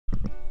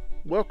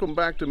Welcome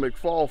back to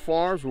McFall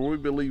Farms, where we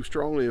believe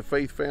strongly in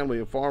faith, family,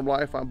 and farm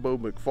life. I'm Bo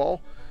McFall.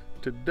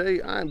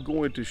 Today I'm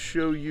going to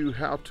show you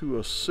how to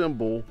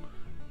assemble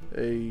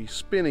a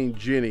spinning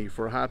jenny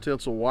for high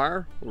tensile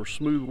wire or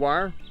smooth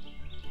wire.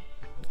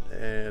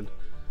 And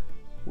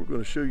we're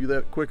going to show you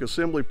that quick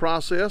assembly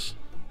process.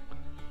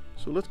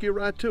 So let's get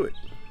right to it.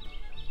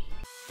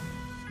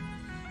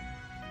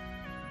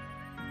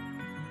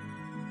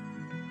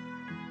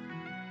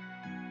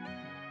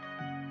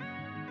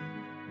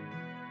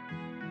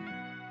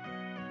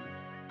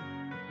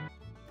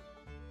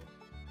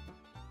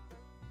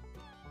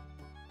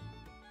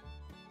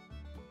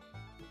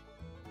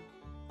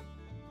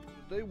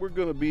 Today we're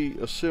going to be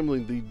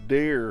assembling the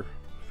Dare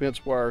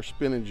fence wire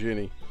spinning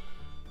jenny.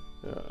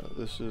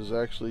 This is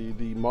actually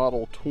the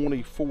model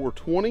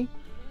 2420,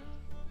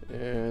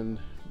 and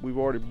we've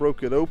already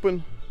broke it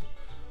open,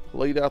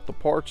 laid out the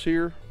parts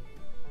here,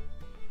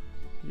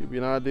 give you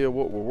an idea of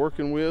what we're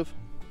working with.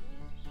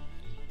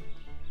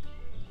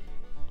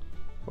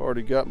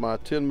 Already got my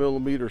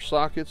 10mm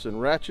sockets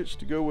and ratchets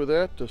to go with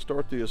that to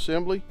start the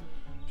assembly.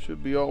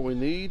 Should be all we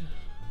need.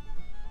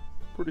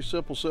 Pretty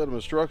simple set of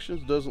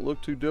instructions, doesn't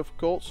look too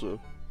difficult, so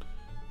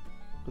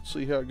let's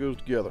see how it goes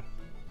together.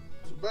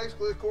 So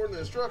basically, according to the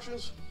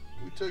instructions,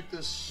 we take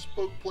this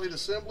spoke plate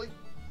assembly,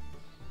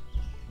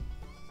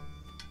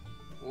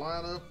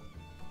 line up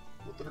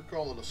what they're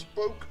calling a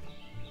spoke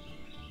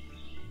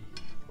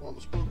on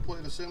the spoke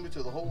plate assembly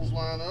till the holes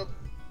line up.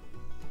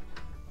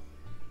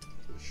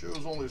 It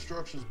shows on the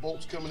instructions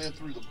bolts coming in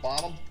through the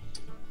bottom.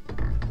 I'm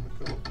going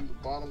to come up through the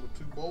bottom with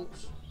 2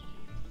 bolts.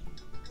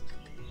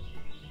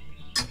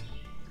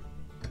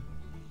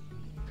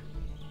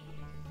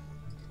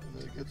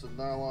 Gets a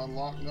nylon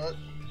lock nut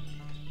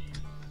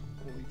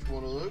on each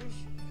one of those.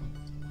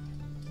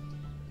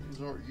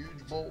 These aren't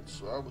huge bolts,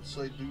 so I would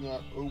say do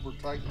not over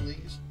tighten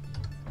these.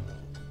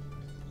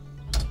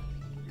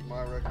 Would be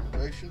my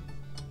recommendation.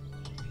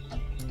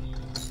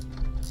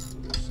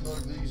 We'll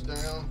snug these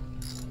down.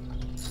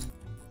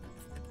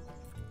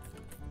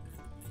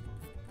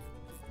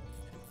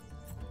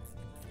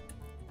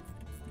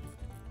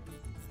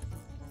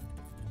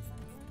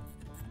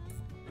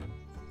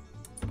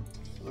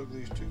 Snug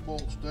these 2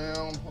 bolts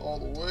down all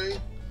the way.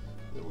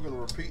 Then we're going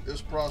to repeat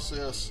this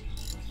process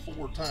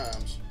 4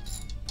 times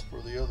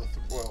for the other,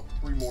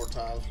 3 more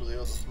times for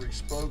the other 3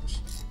 spokes.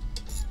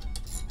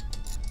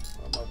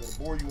 I'm not going to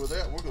bore you with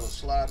that. We're going to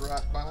slide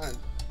right by and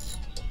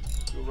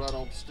go right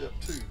on to step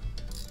 2.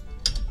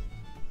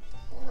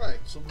 All right,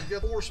 so we've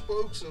got 4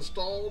 spokes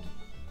installed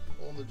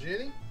on the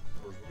jenny.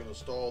 First, we're going to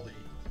install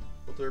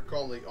what they're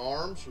calling the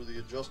arms, or the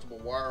adjustable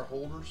wire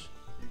holders.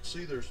 You can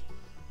see there's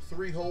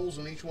 3 holes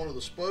in each one of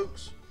the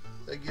spokes.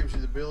 That gives you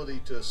the ability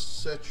to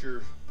set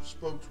your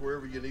spokes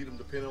wherever you need them,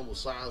 depending on the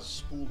size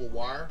spool of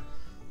wire.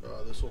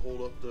 This will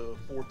hold up to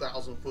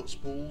 4,000 foot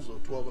spools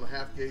of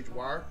 12.5 gauge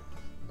wire.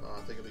 I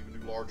think it'll even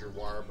do larger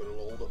wire, but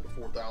it'll hold up to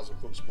 4,000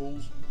 foot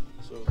spools.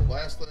 So the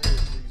last thing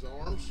is these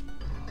arms,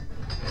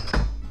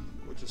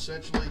 which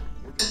essentially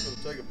we're just going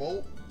to take a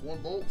bolt,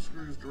 1 bolt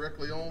screws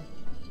directly on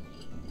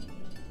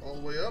all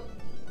the way up,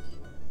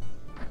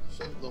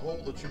 set it in the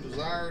hole that you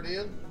desire it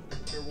in,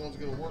 whichever one's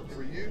going to work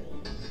for you.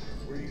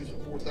 We're using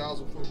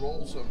 4,000 foot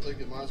rolls, so I'm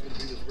thinking mine's going to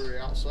be this very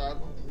outside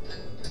one.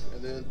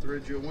 And then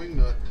thread you a wing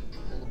nut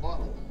on the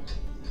bottom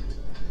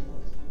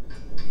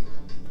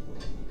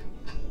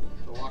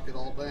to lock it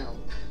all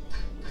down.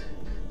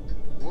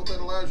 And what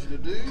that allows you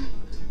to do is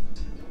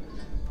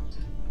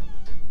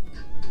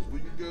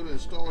when you go to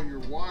install your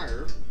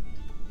wire,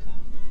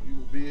 you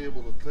will be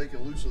able to take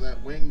and loosen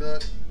that wing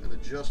nut and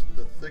adjust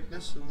the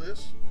thickness of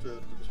this to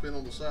spin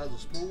on the size of the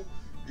spool.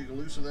 You can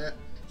loosen that,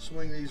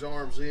 swing these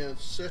arms in,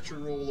 set your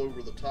roll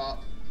over the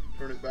top,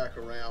 turn it back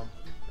around,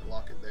 and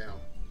lock it down.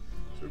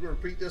 So we're going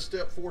to repeat this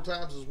step 4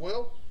 times as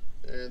well,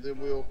 and then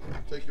we'll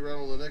take you right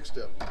on the next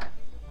step.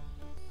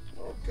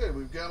 Okay,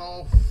 we've got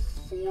all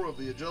 4 of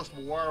the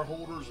adjustable wire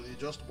holders and the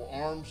adjustable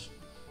arms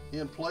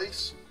in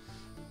place,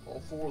 all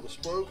 4 of the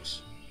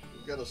spokes.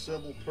 We've got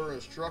assembled per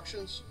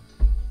instructions,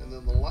 and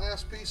then the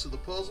last piece of the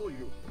puzzle,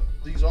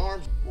 these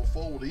arms will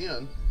fold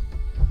in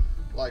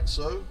like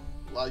so,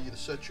 allow you to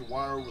set your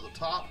wire over the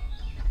top,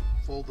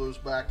 fold those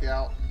back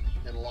out,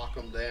 and lock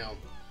them down.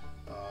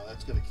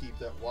 That's going to keep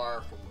that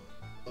wire from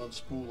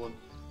unspooling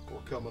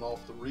or coming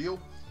off the reel.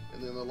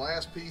 And then the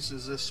last piece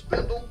is this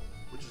spindle,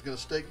 which is going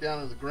to stake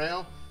down in the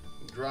ground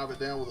and drive it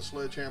down with a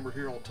sledgehammer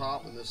here on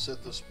top, and then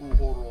set the spool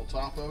holder on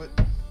top of it.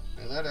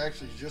 And that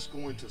actually is just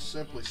going to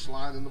simply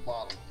slide in the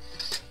bottom,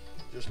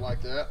 just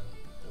like that.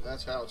 And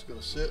that's how it's going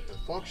to sit and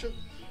function.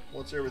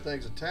 Once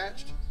everything's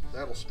attached,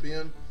 that'll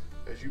spin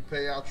as you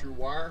pay out your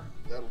wire.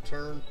 That'll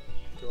turn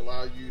to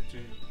allow you to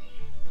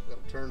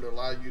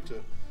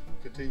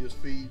continue to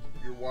feed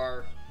your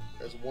wire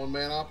as a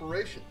one-man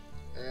operation,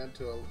 and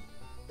to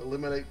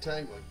eliminate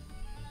tangling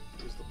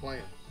is the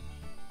plan.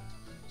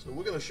 So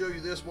we're going to show you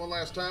this one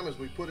last time as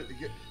we put it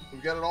together.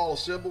 We've got it all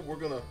assembled. We're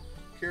going to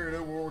carry it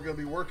over where we're going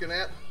to be working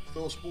at,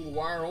 throw a spool of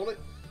wire on it,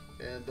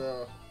 and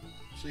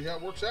see how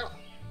it works out.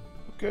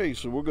 Okay,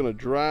 so we're going to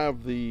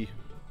drive the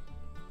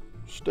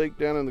stake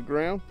down in the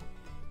ground,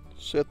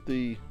 set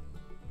the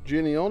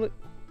Jenny on it,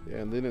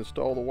 and then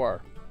install the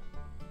wire.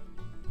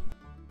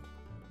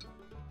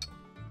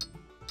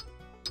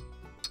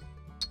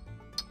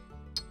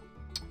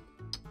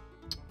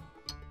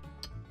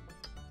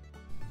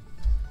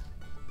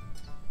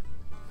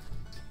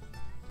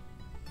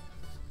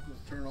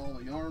 Turn all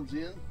the arms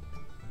in.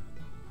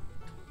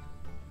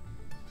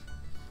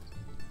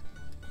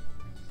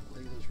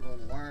 Lay this roll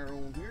of wire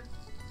on here.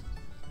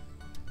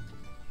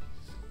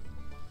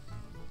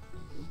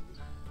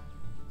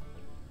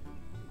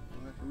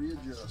 I'll have to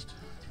readjust.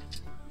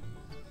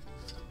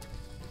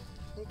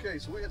 Okay,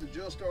 so we had to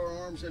adjust our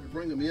arms, had to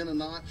bring them in a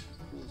notch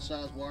for the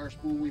size wire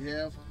spool we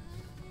have.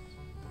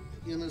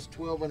 In this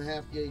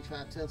 12.5 gauge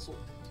high tensile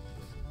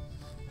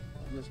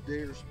on this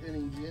Dare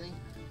spinning Jenny.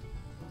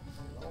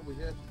 All we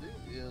have to do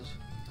is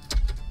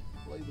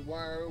lay the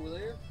wire over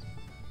there,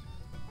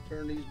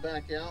 turn these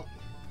back out,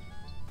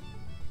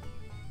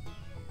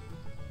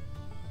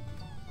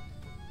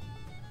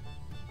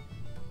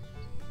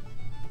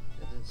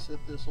 and then set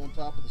this on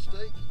top of the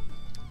stake.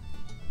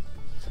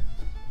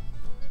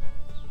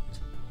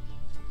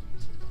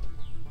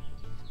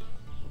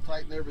 We'll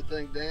tighten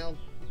everything down,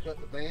 cut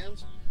the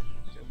bands,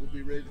 and we'll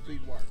be ready to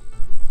feed wire.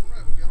 All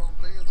right, we got all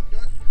the bands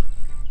cut.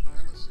 Now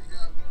let's see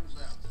how it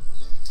rolls out.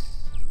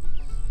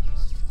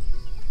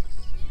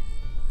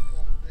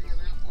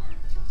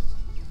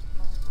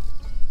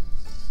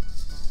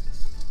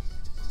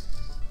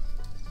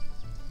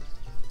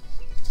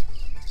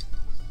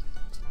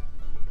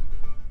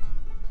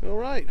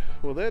 Alright,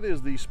 well that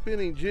is the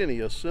spinning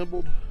Jenny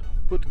assembled,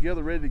 put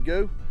together, ready to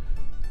go,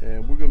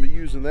 and we're going to be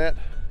using that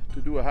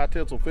to do a high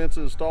tensile fence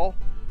install,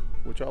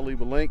 which I'll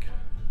leave a link,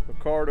 a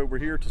card over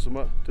here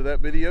to that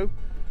video.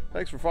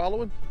 Thanks for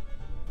following.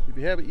 If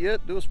you haven't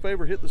yet, do us a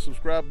favor, hit the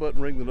subscribe button,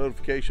 ring the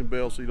notification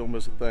bell so you don't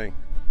miss a thing.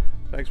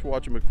 Thanks for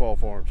watching McFall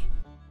Farms.